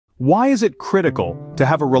Why is it critical to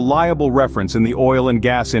have a reliable reference in the oil and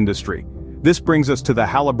gas industry? This brings us to the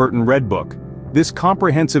Halliburton Red Book. This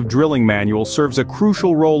comprehensive drilling manual serves a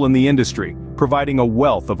crucial role in the industry, providing a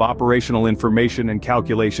wealth of operational information and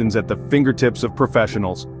calculations at the fingertips of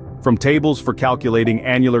professionals. From tables for calculating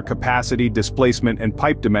annular capacity, displacement, and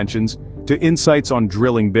pipe dimensions, to insights on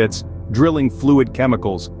drilling bits, drilling fluid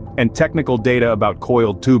chemicals, and technical data about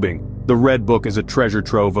coiled tubing, the Red Book is a treasure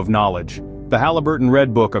trove of knowledge. The Halliburton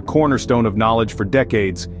Red Book, a cornerstone of knowledge for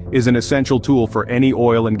decades, is an essential tool for any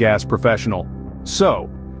oil and gas professional. So,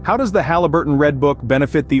 how does the Halliburton Red Book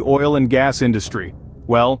benefit the oil and gas industry?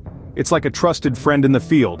 Well, it's like a trusted friend in the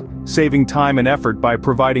field, saving time and effort by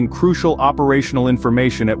providing crucial operational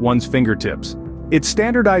information at one's fingertips. It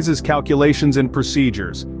standardizes calculations and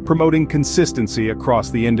procedures, promoting consistency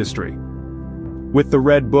across the industry. With the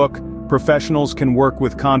Red Book, professionals can work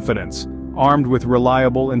with confidence, armed with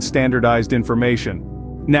reliable and standardized information.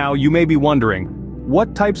 Now, you may be wondering,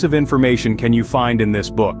 what types of information can you find in this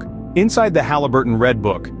book? Inside the Halliburton Red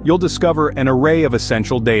Book, you'll discover an array of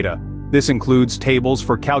essential data. This includes tables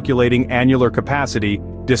for calculating annular capacity,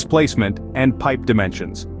 displacement, and pipe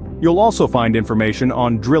dimensions. You'll also find information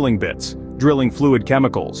on drilling bits, drilling fluid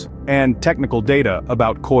chemicals, and technical data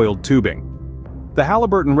about coiled tubing. The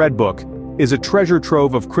Halliburton Red Book is a treasure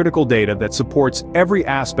trove of critical data that supports every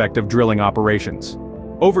aspect of drilling operations.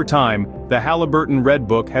 Over time, the Halliburton Red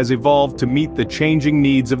Book has evolved to meet the changing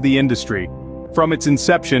needs of the industry. From its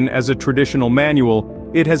inception as a traditional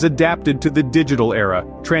manual, it has adapted to the digital era,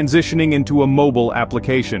 transitioning into a mobile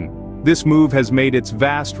application. This move has made its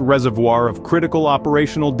vast reservoir of critical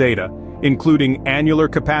operational data, including annular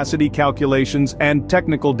capacity calculations and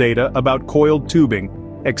technical data about coiled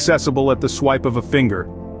tubing, accessible at the swipe of a finger.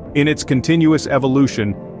 In its continuous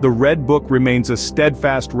evolution, the Red Book remains a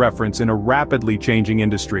steadfast reference in a rapidly changing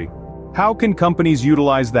industry. How can companies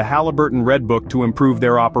utilize the Halliburton Red Book to improve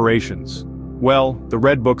their operations? Well, the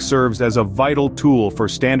Red Book serves as a vital tool for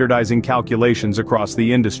standardizing calculations across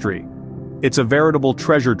the industry. It's a veritable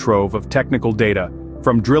treasure trove of technical data,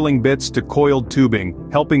 from drilling bits to coiled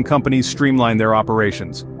tubing, helping companies streamline their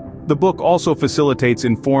operations. The book also facilitates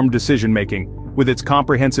informed decision-making, with its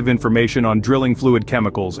comprehensive information on drilling fluid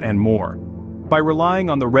chemicals and more. By relying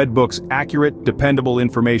on the Red Book's accurate, dependable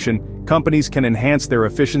information, companies can enhance their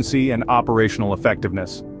efficiency and operational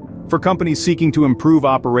effectiveness. For companies seeking to improve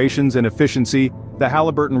operations and efficiency, the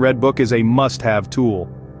Halliburton Red Book is a must-have tool.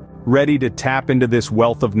 Ready to tap into this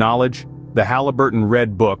wealth of knowledge? The Halliburton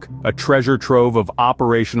Red Book, a treasure trove of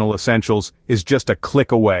operational essentials, is just a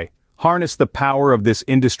click away. Harness the power of this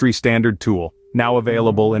industry-standard tool, now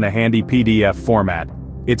available in a handy PDF format.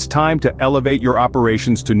 It's time to elevate your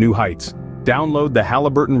operations to new heights. Download the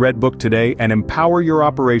Halliburton Red Book today and empower your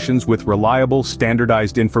operations with reliable,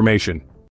 standardized information.